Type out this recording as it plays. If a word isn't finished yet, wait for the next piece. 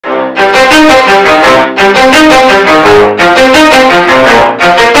You ready?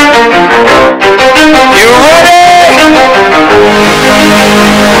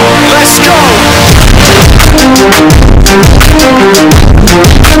 Let's go!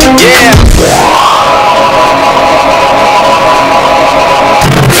 Yeah!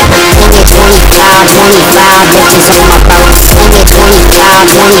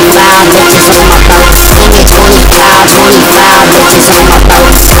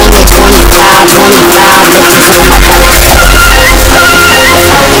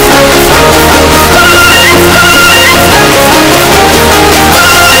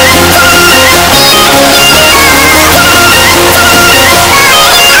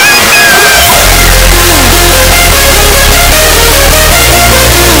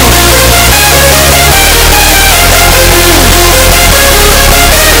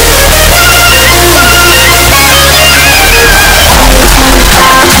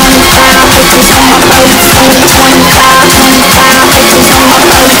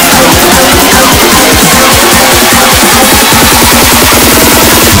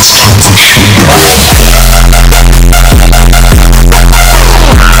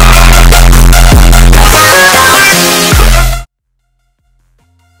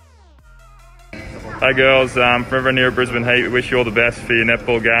 Hey girls, from everyone here at Brisbane Heat, we wish you all the best for your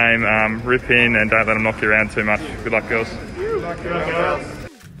netball game. Rip in and don't let them knock you around too much. Good luck, girls. Good luck, girls.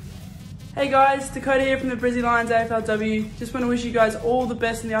 Hey guys, Dakota here from the Brizzy Lions AFLW. Just want to wish you guys all the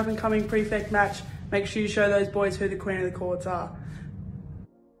best in the up and coming prefect match. Make sure you show those boys who the queen of the courts are.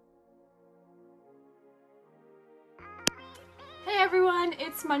 Hey everyone,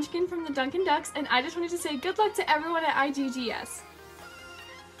 it's Munchkin from the Duncan Ducks, and I just wanted to say good luck to everyone at IGGS.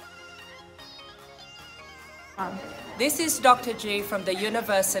 This is Dr. G from the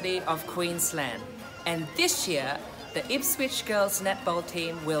University of Queensland, and this year the Ipswich girls netball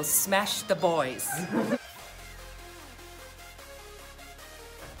team will smash the boys.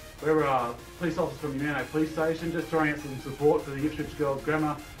 We're police officers from Umano Police Station, just throwing out some support for the Ipswich girls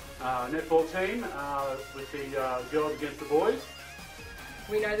grammar netball team with the girls against the boys.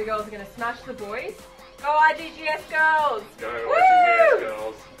 We know the girls are going to smash the boys. Go IGGS girls! Go IGGS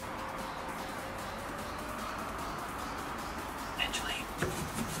girls!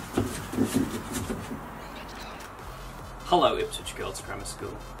 Hello, Ipswich Girls Grammar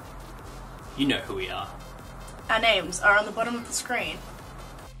School. You know who we are. Our names are on the bottom of the screen.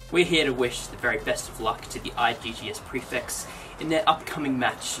 We're here to wish the very best of luck to the IGGS prefects in their upcoming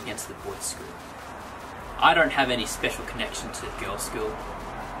match against the boys' school. I don't have any special connection to the girls' school.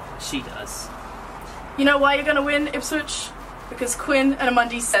 She does. You know why you're going to win, Ipswich? Because Quinn and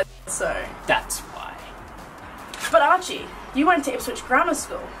Amundi said so. That's why. But Archie, you went to Ipswich Grammar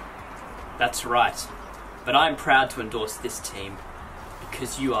School. That's right. But I'm proud to endorse this team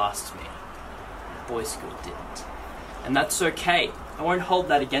because you asked me. The boys' school didn't. And that's okay. I won't hold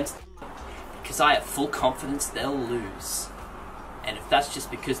that against them because I have full confidence they'll lose. And if that's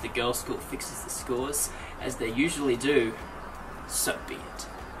just because the girls' school fixes the scores, as they usually do, so be it.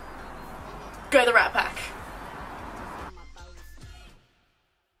 Go the Rat Pack.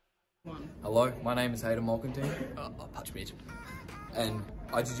 Hello, my name is Hayden Malcontin. Patch mid. And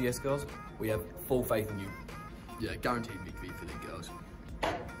IGGS girls, we have full faith in you. Yeah, guaranteed victory for the girls.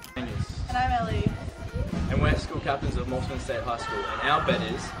 And I'm Ellie. And we're school captains of Morton State High School, and our bet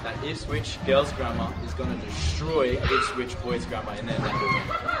is that Ipswich Girls Grammar is going to destroy Ipswich Boys Grammar in their netball game.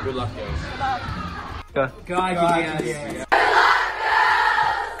 Good luck, girls. Good luck. Go IGGS.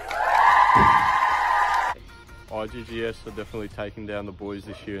 IGGS are definitely taking down the boys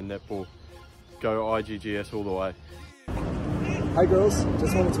this year in netball. Go IGGS all the way. Hi girls,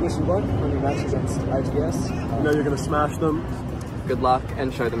 just wanted to wish you luck on your match against IGS. You know you're going to smash them. Good luck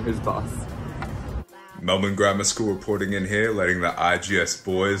and show them who's boss. Melbourne Grammar School reporting in here, letting the IGS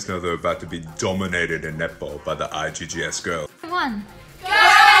boys know they're about to be dominated in netball by the IGGS girls. Come on. Go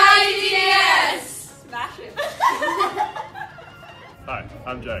IGGS! Smash it. Hi,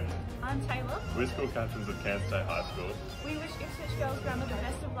 I'm Jake. I'm Taylor. We're school captains of Cairns State High School. We wish Ipswich Girls Grammar the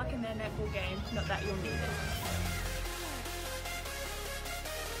best of luck in their netball game, not that you'll need it.